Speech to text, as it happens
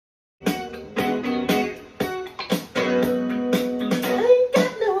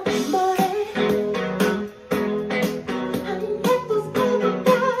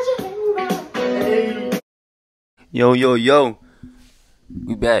Yo, yo, yo.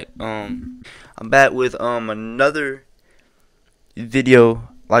 We back. I'm back with another video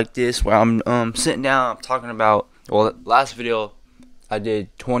like this where I'm sitting down, I'm talking about, well, last video I did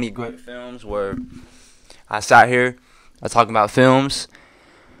 20 great films where I sat here, I talked about films.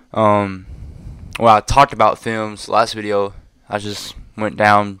 I talked about films. Last video I just went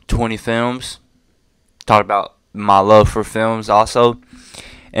down 20 films. Talked about my love for films also.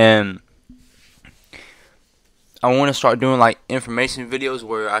 And I want to start doing like information videos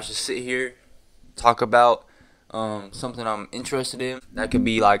where I should sit here, talk about something I'm interested in. That could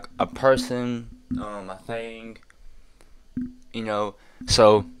be like a person, a thing, you know.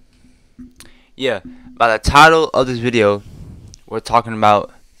 So yeah, by the title of this video, we're talking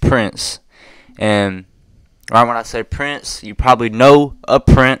about Prince. And right when I say Prince, you probably know of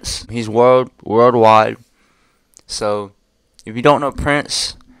Prince. He's worldwide. So if you don't know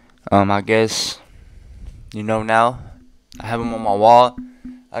Prince, I guess you know now. I have him on my wall.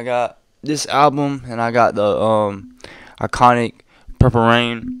 I got this album, and I got the iconic Purple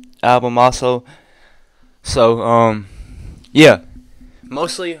Rain album also. So yeah,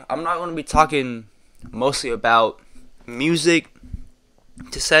 mostly I'm not gonna be talking mostly about music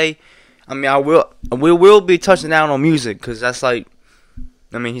to say. I mean, we will be touching down on music because that's like,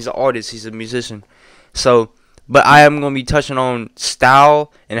 I mean, he's an artist, he's a musician. So, but I am gonna be touching on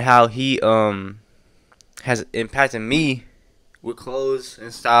style and how he has impacted me with clothes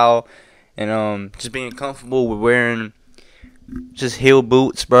and style, and just being comfortable with wearing just heel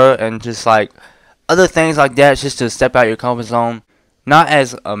boots, bro, and just like other things like that, just to step out your comfort zone. Not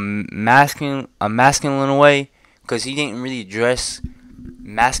as a masculine way, because he didn't really dress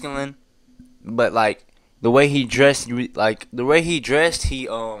masculine, but like the way he dressed, he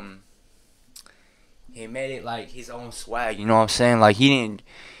made it like his own swag. You know what I'm saying? Like he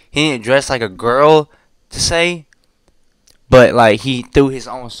didn't dress like a girl to say, but like he threw his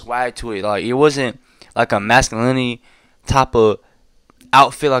own swag to it. Like it wasn't like a masculinity type of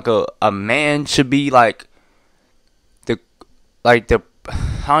outfit like a man should be, like the I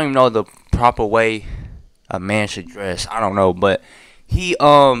don't even know the proper way a man should dress. I don't know, but he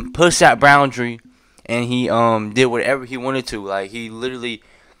pushed that boundary, and he did whatever he wanted to. Like he literally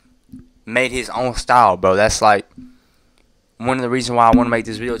made his own style, bro. That's like one of the reasons why I want to make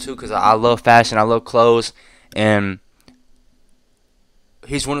this video too, because I love fashion, I love clothes, and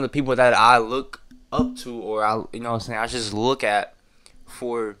he's one of the people that I look up to, or you know what I'm saying, I just look at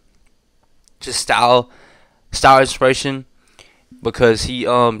for just style inspiration, because he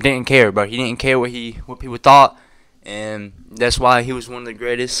didn't care, bro. He didn't care what people thought, and that's why he was one of the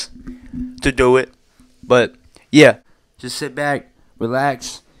greatest to do it. But yeah, just sit back,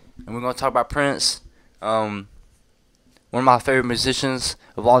 relax, and we're gonna talk about Prince. One of my favorite musicians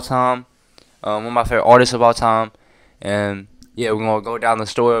of all time, one of my favorite artists of all time, and yeah, we're gonna go down the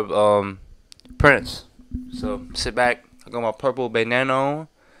story of Prince. So sit back. I got my purple bandana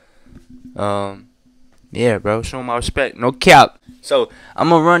on. Yeah, bro, show my respect, no cap. So I'm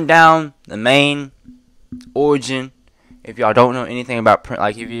gonna run down the main origin. If y'all don't know anything about Prince,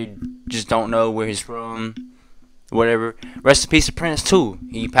 like if you just don't know where he's from, whatever. Rest in peace to Prince too.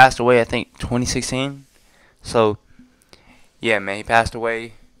 He passed away, I think, 2016. So yeah, man, he passed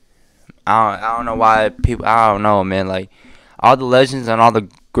away. I don't know why people. I don't know, man. Like all the legends and all the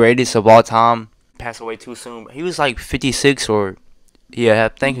greatest of all time passed away too soon. He was like 56, or yeah, I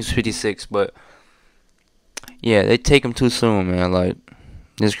think he was 56. But yeah, they take him too soon, man. Like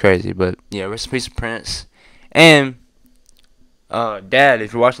it's crazy. But yeah, rest in peace to Prince. And Dad,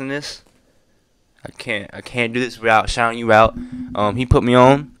 if you're watching this, I can't do this without shouting you out. He put me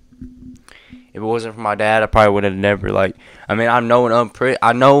on. If it wasn't for my dad, I probably would have never, like, I mean, I've known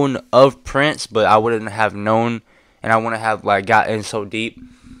of Prince, but I wouldn't have known, and I wouldn't have like gotten so deep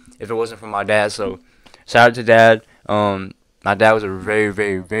if it wasn't for my dad. So shout out to Dad. My dad was a very,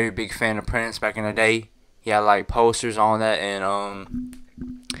 very, very big fan of Prince back in the day. He had like posters on that, and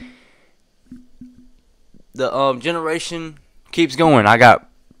the generation keeps going. I got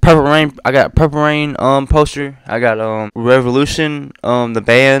Purple Rain poster. I got Revolution the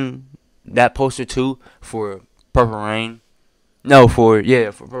band, that poster too, for Purple Rain. No, for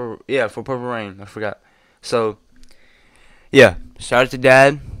Purple Rain. I forgot. So yeah, shout out to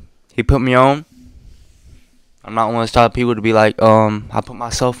Dad. He put me on. I'm not one of those type of people to be like, I put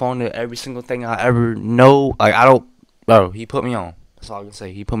myself on to every single thing I ever know. Like I don't. Bro, he put me on. That's all I can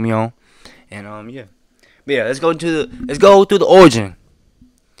say. He put me on, and yeah. But yeah, let's go through the origin,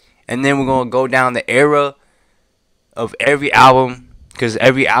 and then we're gonna go down the era of every album, because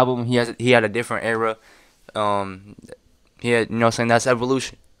every album he had a different era. He had, you know what I'm saying, that's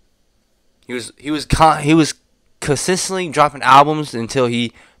evolution. He was consistently dropping albums until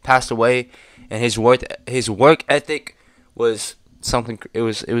he passed away, and his work ethic was something. It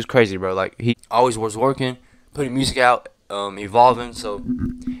was crazy, bro. Like, he always was working, putting music out, evolving. So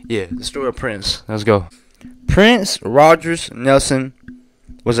yeah, the story of Prince. Let's go. Prince Rogers Nelson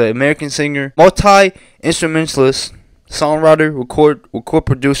was an American singer, multi-instrumentalist, songwriter, record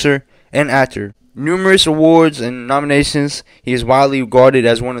producer, and actor. Numerous awards and nominations. He is widely regarded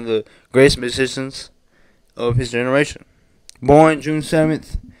as one of the greatest musicians of his generation. Born June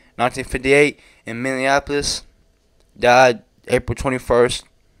 7th, 1958 in Minneapolis. Died April 21st,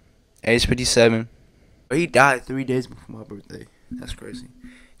 age 57. He died 3 days before my birthday. That's crazy.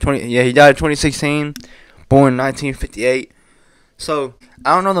 He died in 2016. Born in 1958. So,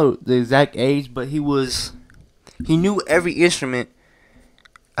 I don't know the exact age, but he knew every instrument.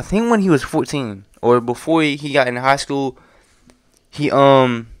 I think when he was 14 or before he got into high school, he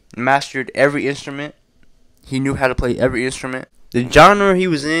mastered every instrument. He knew how to play every instrument. The genre he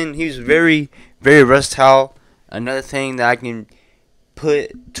was in, he was very, very versatile. Another thing that I can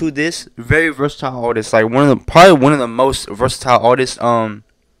put to this, very versatile artist. Like, probably one of the most versatile artists.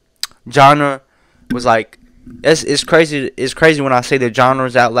 Genre was like, it's crazy. It's crazy when I say the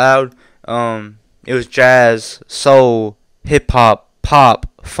genres out loud. It was jazz, soul, hip hop, pop,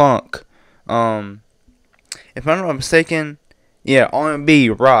 funk. If I'm not mistaken, yeah, R&B,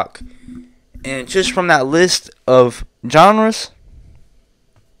 rock. And just from that list of genres,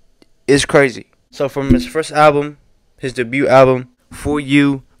 it's crazy. So from his first album, his debut album, For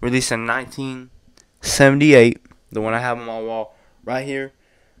You, released in 1978, the one I have on my wall right here.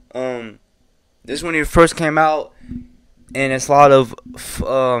 This is when he first came out, and it's a lot of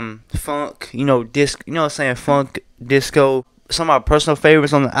funk, funk, disco. Some of my personal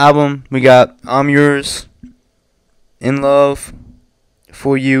favorites on the album, we got I'm Yours, In Love,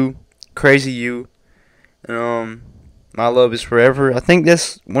 For You, Crazy You, and My Love Is Forever. I think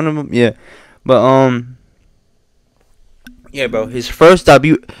that's one of them. Yeah, but yeah, bro. His first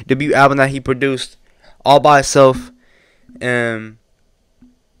debut album that he produced, all by himself,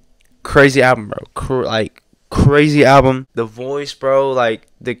 crazy album, bro. Crazy album. The voice, bro. Like,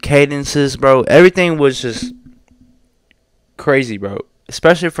 the cadences, bro. Everything was just crazy, bro.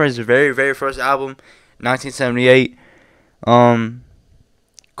 Especially for his very, very first album, 1978.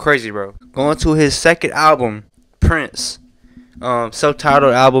 Crazy, bro. Going to his second album, Prince,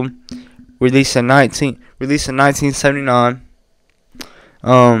 self-titled album, released in 1979.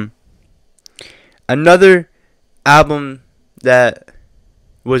 Another album that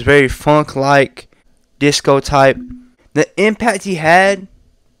was very funk-like, disco type. The impact he had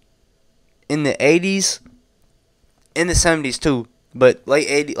in the 80s, in the 70s too, but late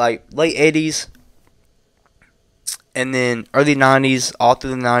 80s, and then early 90s, all through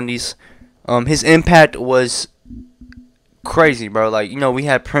the 90s. His impact was crazy, bro. Like, we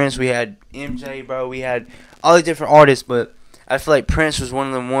had Prince, we had MJ, bro, we had all the different artists, but I feel like Prince was one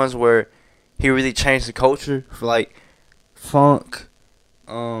of the ones where he really changed the culture for, like, funk,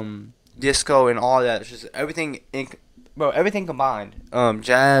 disco, and all that. It's just everything combined.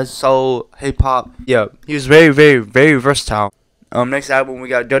 Jazz, soul, hip hop. Yeah, he was very, very, very versatile. Next album we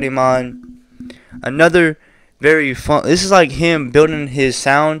got Dirty Mind. Another very fun. This is like him building his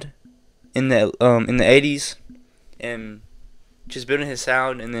sound in the 80s, and just building his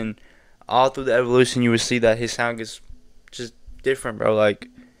sound, and then all through the evolution you would see that his sound gets just different, bro. Like,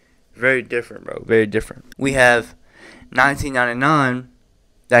 very different, bro. Very different. We have 1999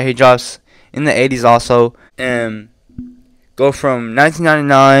 that he drops in the 80s also, and go from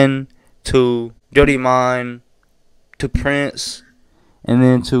 1999 to Dirty Mind to Prince, and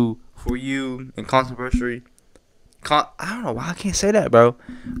then to For You and Controversy. I don't know why I can't say that, bro.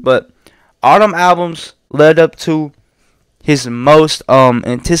 But all them albums led up to his most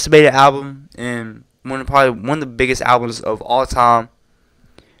anticipated album, and probably one of the biggest albums of all time,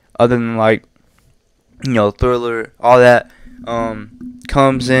 other than, like, Thriller, all that.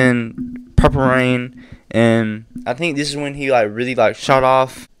 Comes in Purple Rain, and I think this is when he really shot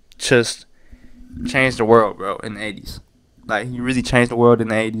off, just changed the world, bro, in the 80s. Like, he really changed the world in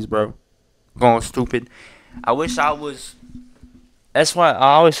the 80s, bro. Going stupid. I wish I was. That's why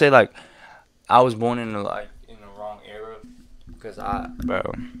I always say, like, I was born in the wrong era, because I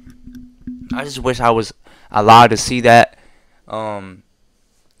just wish I was alive to see that.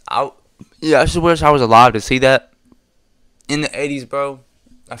 I just wish I was alive to see that in the 80s, bro.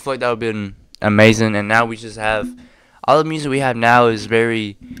 I feel like that would have been amazing. And now we just have all the music we have now is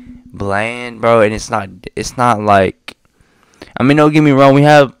very bland, bro, and it's not like, I mean, don't get me wrong, we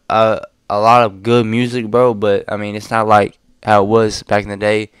have a lot of good music, bro, but I mean, it's not like how it was back in the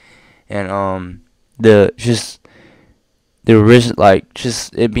day. And the original, like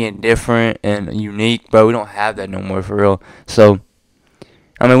just it being different and unique, bro. We don't have that no more for real. So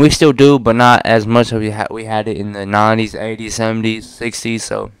I mean, we still do, but not as much as we had it in the 90s, 80s, 70s, 60s.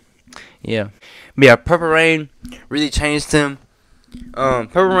 So yeah, but yeah, Purple Rain really changed him.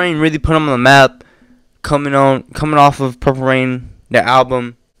 Purple Rain really put him on the map. Coming off of Purple Rain, the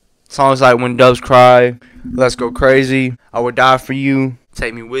album, songs like When Doves Cry, Let's Go Crazy, I Would Die For You,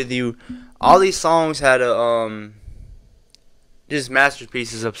 Take Me With You. All these songs had a just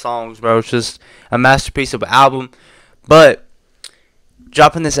masterpieces of songs, bro. It's just a masterpiece of an album. But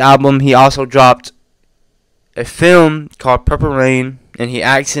dropping this album, he also dropped a film called Purple Rain, and he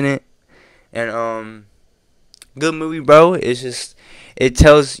acts in it. And good movie, bro. It's just, it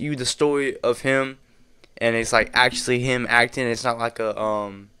tells you the story of him, and it's like actually him acting. It's not like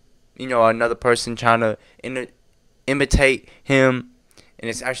a another person trying to imitate him, and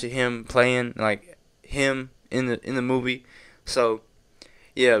it's actually him playing like him in the movie. So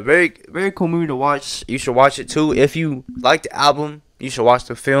yeah, very very cool movie to watch. You should watch it too. If you like the album, you should watch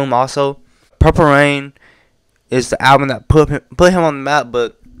the film also. Purple Rain is the album that put him on the map,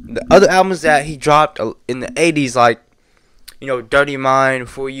 but the other albums that he dropped in the 80s, like Dirty Mind,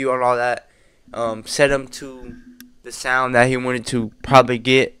 For You, and all that, set him to the sound that he wanted to probably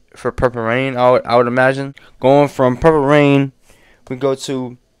get for Purple Rain. I would imagine. Going from Purple Rain, we go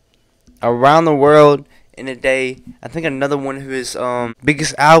to Around the World in a Day. I think another one of his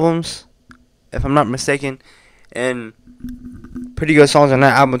biggest albums, if I'm not mistaken, and pretty good songs on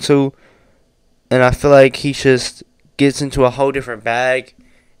that album too. And I feel like he just gets into a whole different bag,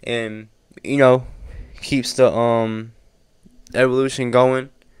 and keeps the evolution going.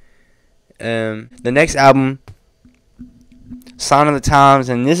 The next album, Sign of the Times,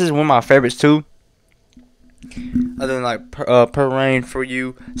 and this is one of my favorites too. Other than like Purple Rain, For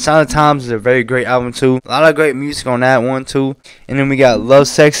You, Sign of the Times is a very great album too. A lot of great music on that one too. And then we got Love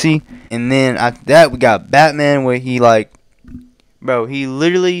Sexy, and then after that we got Batman, where he he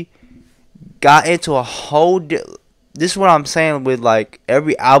literally got into a whole. This is what I'm saying with like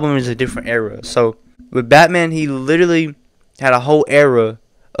every album is a different era. So with Batman, he literally had a whole era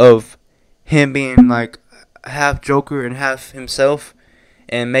of him being like half Joker and half himself,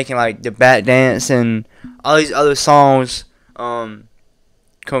 and making like the Bat Dance and all these other songs.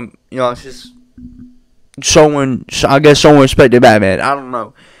 It's just showing respect to Batman. I don't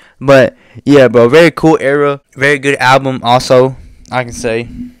know, but yeah, bro, very cool era, very good album. Also, I can say.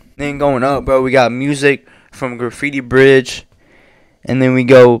 Then going up, bro, we got music from Graffiti Bridge, and then we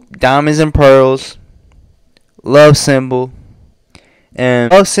go Diamonds and Pearls, Love Symbol,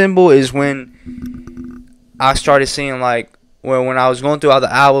 and Love Symbol is when I started seeing like when I was going through all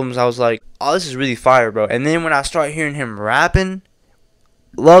the albums, I was like, oh, this is really fire, bro. And then when I started hearing him rapping,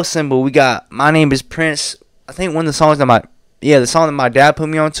 Love Symbol, we got My Name Is Prince. I think one of the songs that the song that my dad put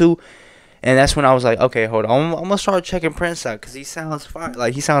me on to. And that's when I was like, okay, hold on. I'm going to start checking Prince out because he sounds fire.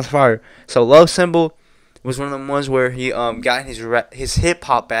 Like, he sounds fire. So, Love Symbol was one of the ones where he got his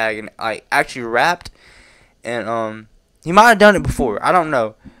hip-hop bag and actually rapped. And he might have done it before. I don't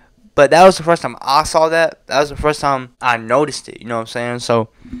know. But that was the first time I saw that. That was the first time I noticed it. You know what I'm saying? So,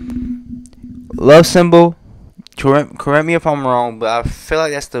 Love Symbol. Correct me if I'm wrong, but I feel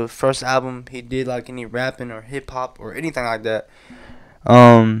like that's the first album he did like any rapping or hip-hop or anything like that.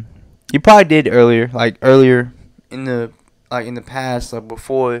 He probably did earlier in the past, like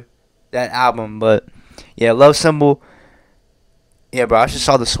before that album. But yeah, Love Symbol. Yeah, bro, I just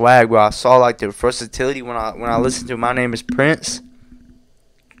saw the swag, bro. I saw like the versatility when I listened to My Name Is Prince.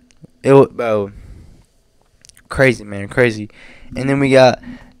 It was, bro, crazy, man, crazy. And then we got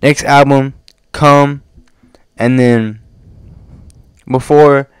next album, Come, and then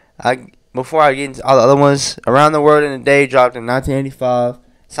before I get into all the other ones, Around the World in a Day dropped in 1985.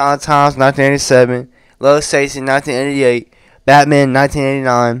 Sign of the Times, 1987. Love Sexy, 1988. Batman,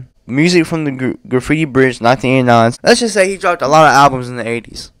 1989. Music from the Graffiti Bridge, 1989. Let's just say he dropped a lot of albums in the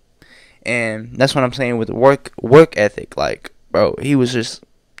 80s. And that's what I'm saying with the work ethic. Like, bro, he was just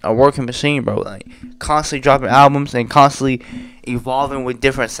a working machine, bro. Like, constantly dropping albums and constantly evolving with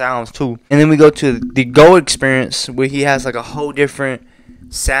different sounds, too. And then we go to the Gold Experience, where he has, like, a whole different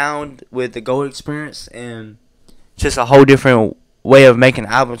sound with the Gold Experience. And just a whole different way of making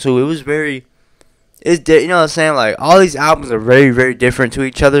an album too. It was you know what I'm saying, like all these albums are very very different to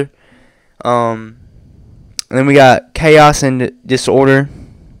each other. And then we got Chaos and Disorder,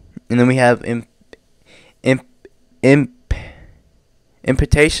 and then we have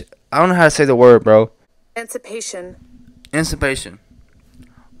Imputation. I don't know how to say the word, bro. Emancipation.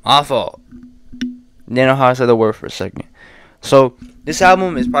 My fault. Didn't know how to say the word for a second. So this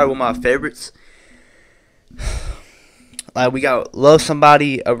album is probably one of my favorites. Like, we got Love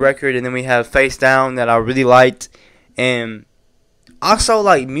Somebody, a record, and then we have Face Down that I really liked. And also,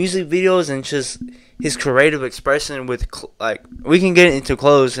 like, music videos and just his creative expression with, like, we can get into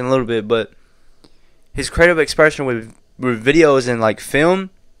clothes in a little bit, but his creative expression with videos and, like, film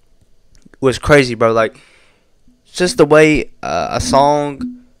was crazy, bro. Like, just the way a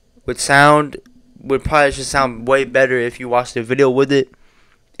song would sound would probably just sound way better if you watched the video with it.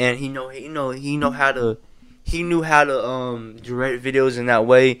 And he knew how to direct videos in that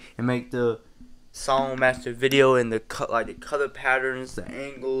way and make the song match the video, and the color patterns, the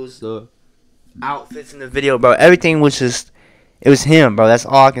angles, the outfits in the video, bro. Everything was just, it was him, bro. That's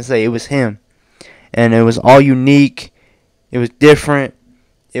all I can say. It was him, and it was all unique. It was different.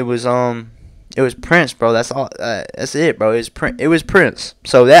 It was Prince, bro. That's all. That's it, bro. It was Prince.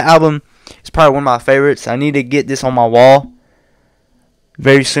 So that album is probably one of my favorites. I need to get this on my wall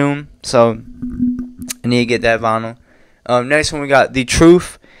very soon. So I need to get that vinyl. Next one we got The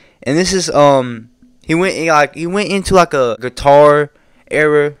Truth, and this is he went into like a guitar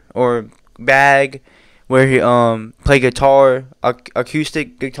era or bag where he played guitar,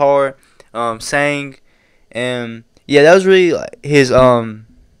 acoustic guitar, sang, and yeah, that was really like his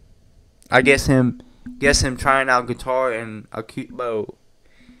I guess him trying out guitar and bro.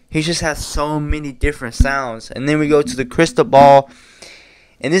 He just has so many different sounds. And then we go to the Crystal Ball,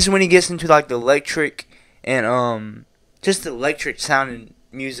 and this is when he gets into like the electric and just the electric sounding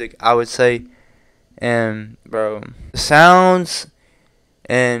music, I would say. And bro, the sounds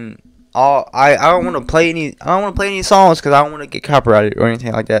and all, I don't want to play any songs because I don't want to get copyrighted or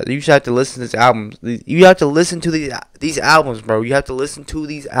anything like that. You just have to listen to these albums. You have to listen to these albums, bro. You have to listen to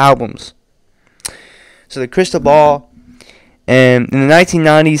these albums. So the Crystal Ball, and in the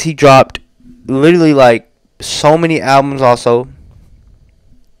 1990s he dropped literally like so many albums also.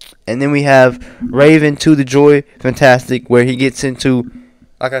 And then we have Raven to the Joy, fantastic, where he gets into,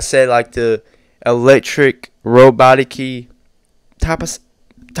 like I said, like the electric, robotic-y type of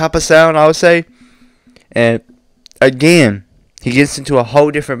sound, I would say. And again, he gets into a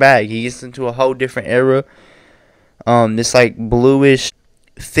whole different bag. He gets into a whole different era. This like bluish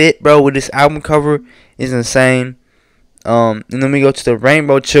fit, bro, with this album cover is insane. And then we go to the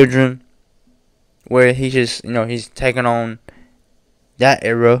Rainbow Children, where he just, he's taking on that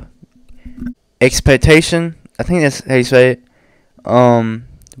era. Expectation, I think that's how you say it.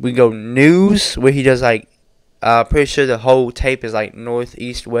 We go News, where he does like, pretty sure the whole tape is like north,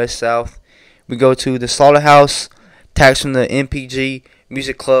 east, west, south. We go to the Slaughterhouse, Tax from the MPG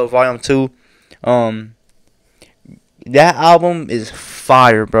Music Club Volume 2. That album is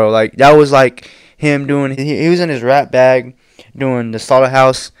fire, bro. Like, that was like him doing, he was in his rap bag doing the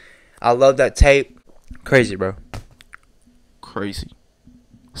Slaughterhouse. I love that tape. Crazy, bro. Crazy.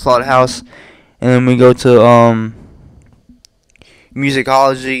 Slaughterhouse. And then we go to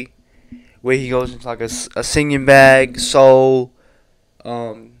Musicology, where he goes into like a singing bag, soul,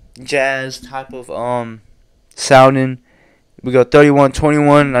 jazz type of sounding. We go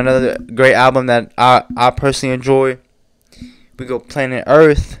 3121, another great album that I personally enjoy. We go Planet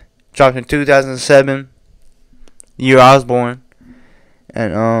Earth, dropped in 2007, year I was born,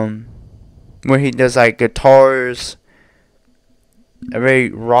 and where he does like guitars, a very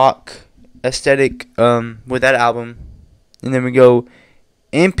rock aesthetic with that album. And then we go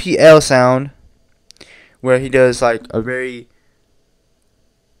NPL Sound, where he does like the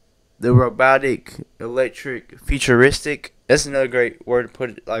robotic, electric, futuristic. That's another great word to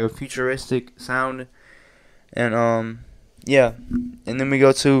put it, like a futuristic sound. And yeah. And then we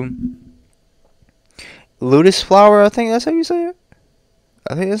go to Lotus Flower, I think that's how you say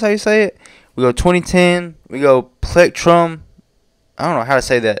it. We go 2010, we go Plectrum, I don't know how to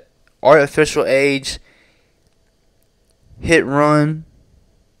say that. Artificial Age, Hit Run,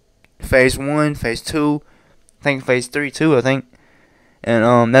 Phase 1, Phase 2, I think Phase 3 too, I think.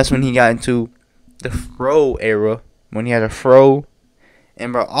 And that's when he got into the Fro era, when he had a Fro.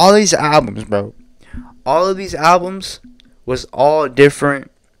 And bro, all these albums, bro, all of these albums was all different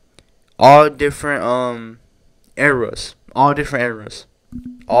eras.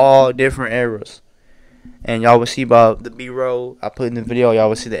 And y'all will see about the B-roll I put in the video. Y'all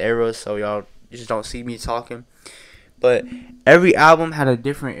will see the eras, so y'all just don't see me talking. But every album had a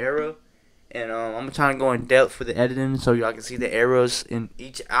different era, and I'm trying to go in depth for the editing so y'all can see the eras in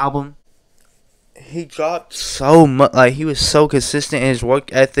each album. He dropped so much, like he was so consistent, and his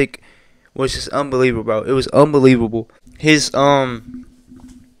work ethic was just unbelievable, bro. It was unbelievable. His style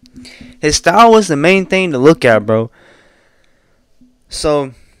was the main thing to look at, bro.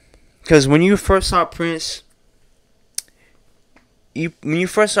 So, because when you first saw Prince, you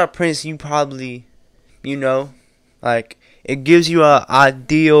probably, like, it gives you a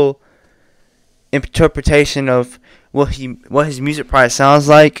ideal interpretation of what his music probably sounds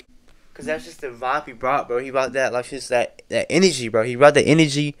like. Cause that's just the vibe he brought, bro. He brought that, like, just that energy, bro. He brought the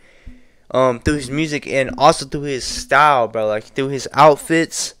energy through his music and also through his style, bro. Like, through his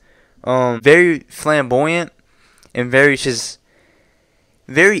outfits, very flamboyant and very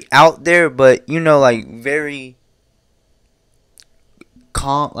out there, but you know, like, very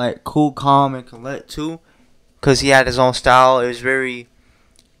calm, like cool, calm, and collect too. Cause he had his own style. It was very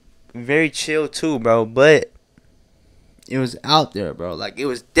chill too, bro. But it was out there, bro. Like, it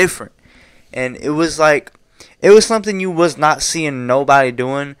was different. And it was like, it was something you was not seeing nobody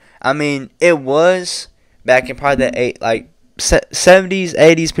doing. I mean, it was back in probably the 70s,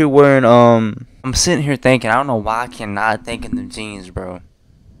 80s, people wearing, I'm sitting here thinking, I don't know why I cannot think of the jeans, bro.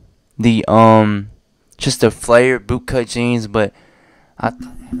 The, just the flared bootcut jeans, but I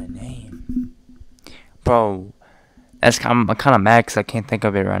thought they had a name. Bro, I'm kind of mad because I can't think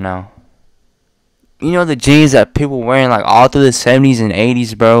of it right now. You know the jeans that people were wearing, like, all through the 70s and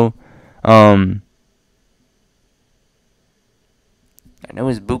 80s, bro? And it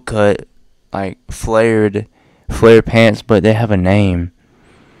was bootcut, like flared pants, but they have a name.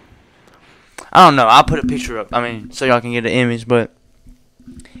 I don't know. I'll put a picture up. I mean, so y'all can get an image, but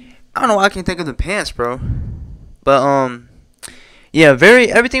I don't know why I can't think of the pants, bro. But yeah,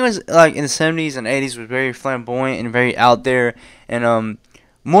 everything was like in the 70s and 80s was very flamboyant and very out there, and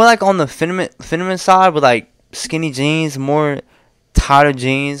more like on the feminine side with like skinny jeans, more tighter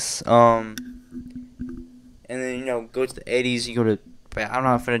jeans, and then, you know, go to the 80s, you go to, I'm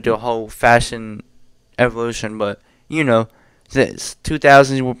not gonna do a whole fashion evolution, but, you know, the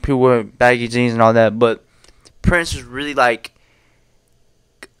 2000s people wear baggy jeans and all that, but Prince was really, like,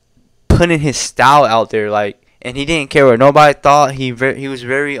 putting his style out there, like, and he didn't care what nobody thought. He was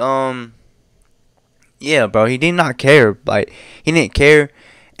very, yeah, bro, he did not care, like, he didn't care.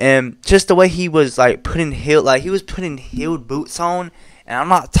 And just the way he was, like, putting heeled boots on. And I'm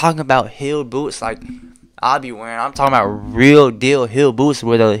not talking about heeled boots like I'll be wearing. I'm talking about real deal heeled boots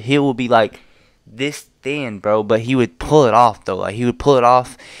where the heel will be, like, this thin, bro. But he would pull it off, though. Like, he would pull it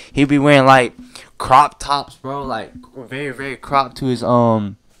off. He'd be wearing, like, crop tops, bro. Like, very, very cropped to his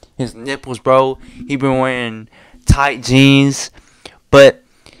nipples, bro. He'd be wearing tight jeans. But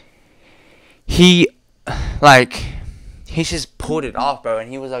he just pulled it off, bro, and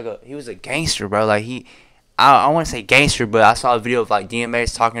he was a gangster, bro. Like, I want to say gangster, but I saw a video of, like,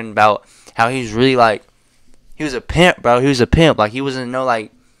 DMX talking about how he's really, like, he was a pimp, bro. He was a pimp. Like, he wasn't no,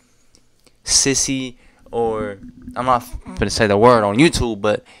 like, sissy, or, I'm not gonna say the word on YouTube,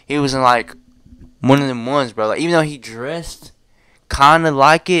 but he wasn't, like, one of them ones, bro. Like, even though he dressed kind of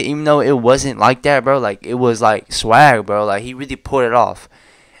like it, even though it wasn't like that, bro, like, it was, like, swag, bro. Like, he really pulled it off.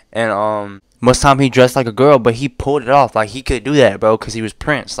 And, most time he dressed like a girl, but he pulled it off. Like, he could do that, bro, because he was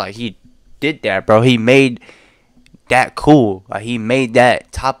Prince. Like, he did that, bro. He made that cool. Like, he made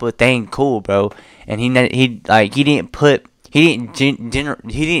that type of thing cool, bro. And he didn't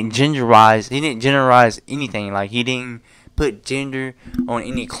genderize anything. Like, he didn't put gender on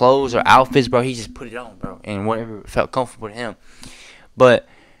any clothes or outfits, bro. He just put it on, bro, and whatever felt comfortable to him. But,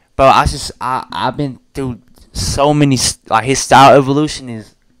 bro, I've been through so many, like, his style evolution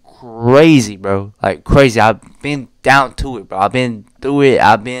is crazy, bro. Like, crazy. I've been down to it, bro. I've been through it.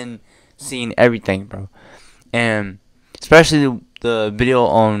 I've been seeing everything, bro. And especially the video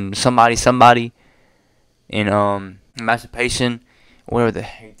on Somebody and Emancipation, whatever the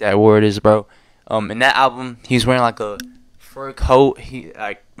heck that word is, bro. In that album, he was wearing like a fur coat.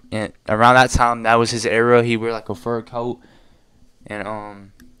 And around that time, that was his era. He wear like a fur coat,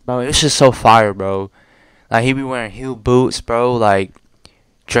 and bro, it's just so fire, bro. Like, he be wearing heel boots, bro. Like,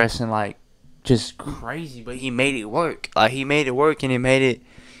 dressing like just crazy, but he made it work. Like, he made it work, and he made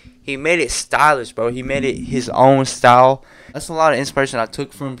it stylish, bro. He made it his own style. That's a lot of inspiration I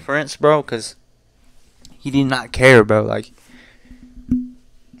took from Prince, bro, because he did not care, bro. Like,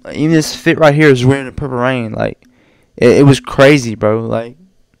 even this fit right here is wearing the Purple Rain. Like, it was crazy, bro. Like,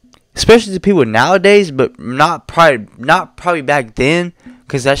 especially to people nowadays, but not probably back then,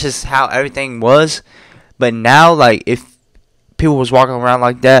 because that's just how everything was. But now, like, if people was walking around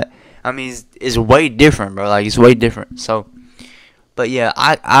like that, I mean, it's way different, bro. Like, it's way different. So, but yeah,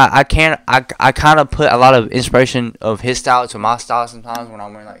 I kind of put a lot of inspiration of his style to my style sometimes when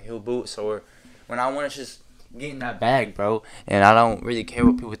I'm wearing like heel boots, or when I want to just get in that bag, bro, and I don't really care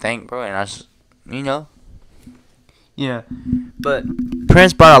what people think, bro, and I just, you know, yeah. But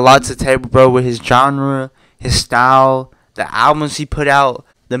Prince brought a lot to the table, bro, with his genre, his style, the albums he put out,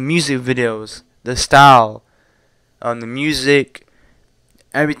 the music videos, the style, the music,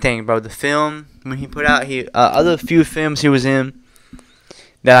 everything, bro. The film, when he put out other few films he was in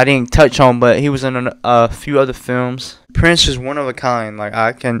that I didn't touch on, but he was in a few other films. Prince is one of a kind. Like,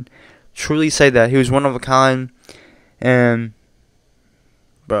 I can truly say that he was one of a kind, and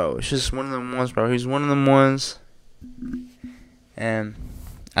bro, it's just one of them ones, bro. He's one of them ones, and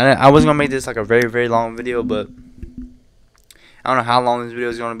I wasn't gonna make this like a very, very long video, but I don't know how long this video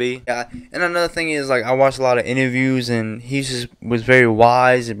is gonna be. Yeah, and another thing is, like, I watched a lot of interviews, and he just was very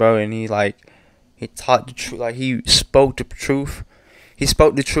wise, bro, and he taught the truth, like, he spoke the truth. He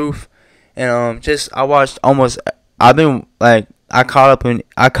spoke the truth, and I watched almost. I've been like I caught up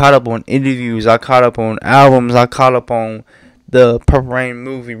on interviews. I caught up on albums. I caught up on the Purple Rain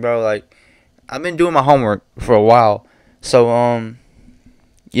movie, bro. Like, I've been doing my homework for a while. So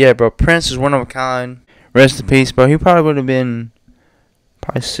yeah, bro. Prince is one of a kind. Rest in peace, bro. He probably would have been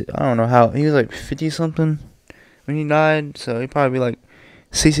I don't know how, he was like 50 something when he died. So he probably be like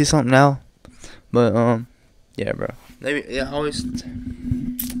 60 something now. But yeah, bro. I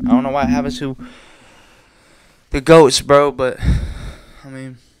don't know what happens to the GOATs, bro, but I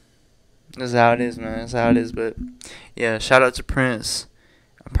mean, that's how it is, man. That's how it is. But yeah, shout out to Prince.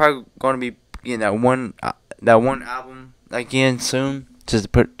 I'm probably gonna be getting that one album again soon, just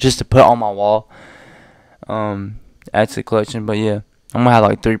to put on my wall. Add to the collection. But yeah, I'm gonna have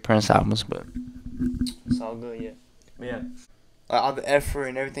like 3 Prince albums, but it's all good, yeah. But yeah, like, all the effort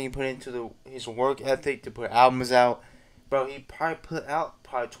and everything he put into his work ethic to put albums out. Bro, he probably put out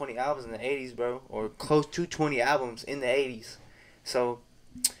 20 albums in the 80s, bro. Or close to 20 albums in the 80s. So,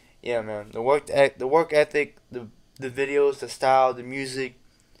 yeah, man. The work ethic, the videos, the style, the music.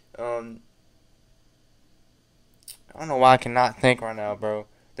 I don't know why I cannot think right now, bro.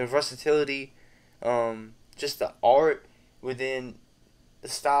 The versatility, just the art within the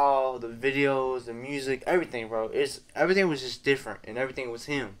style, the videos, the music, everything, bro. Everything was just different, and everything was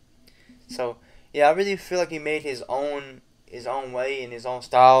him. So, yeah, I really feel like he made his own way and his own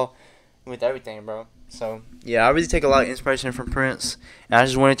style with everything, bro. So yeah, I really take a lot of inspiration from Prince, and I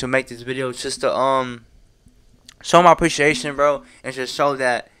just wanted to make this video just to show my appreciation, bro, and just show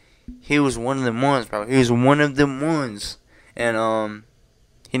that he was one of them ones, bro. He was one of them ones, and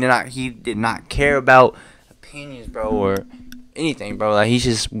he did not care about opinions, bro, or anything, bro. Like, he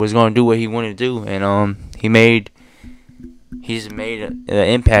just was gonna do what he wanted to do, and he's made an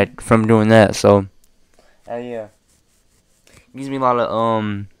impact from doing that. So yeah, it gives me a lot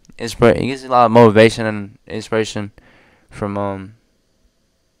of it gives me a lot of motivation and inspiration from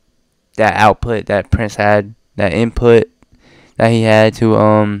that output that Prince had, that input that he had to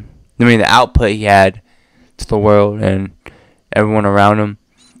the output he had to the world and everyone around him.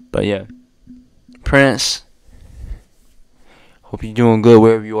 But yeah, Prince, hope you're doing good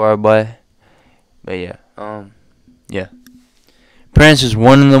wherever you are, boy. But yeah, yeah. Prince is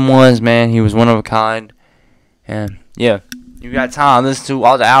one of them ones, man. He was one of a kind. And yeah, you got time, listen to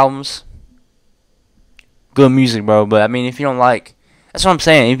all the albums. Good music, bro. But I mean, if you don't like, that's what I'm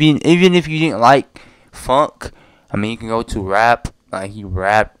saying. Even if you didn't like funk, I mean, you can go to rap. Like, he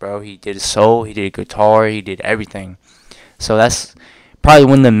rapped, bro. He did soul. He did guitar. He did everything. So that's probably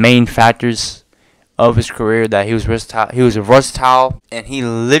one of the main factors of his career, that he was versatile. He was versatile, and he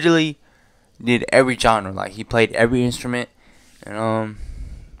literally did every genre. Like, he played every instrument. And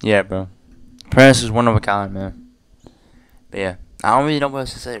yeah, bro. Prince is one of a kind, man. But yeah, I don't really know what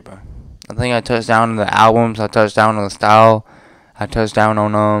else to say, bro. I think I touched down on the albums. I touched down on the style. I touched down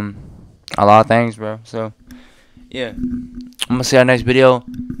on a lot of things, bro. So yeah, I'm gonna see our next video.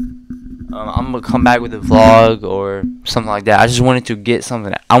 I'm gonna come back with a vlog or something like that. I just wanted to get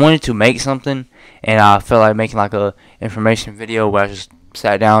something. I wanted to make something, and I felt like making like a information video where I just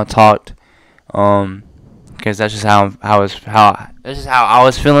sat down and talked. Because that's just how I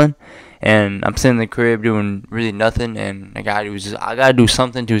was feeling, and I'm sitting in the crib doing really nothing, and I gotta do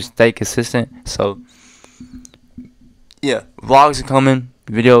something to stay consistent. So yeah, vlogs are coming,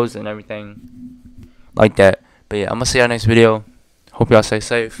 videos and everything like that. But yeah, I'm gonna see y'all next video. Hope y'all stay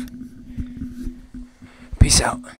safe. Peace out.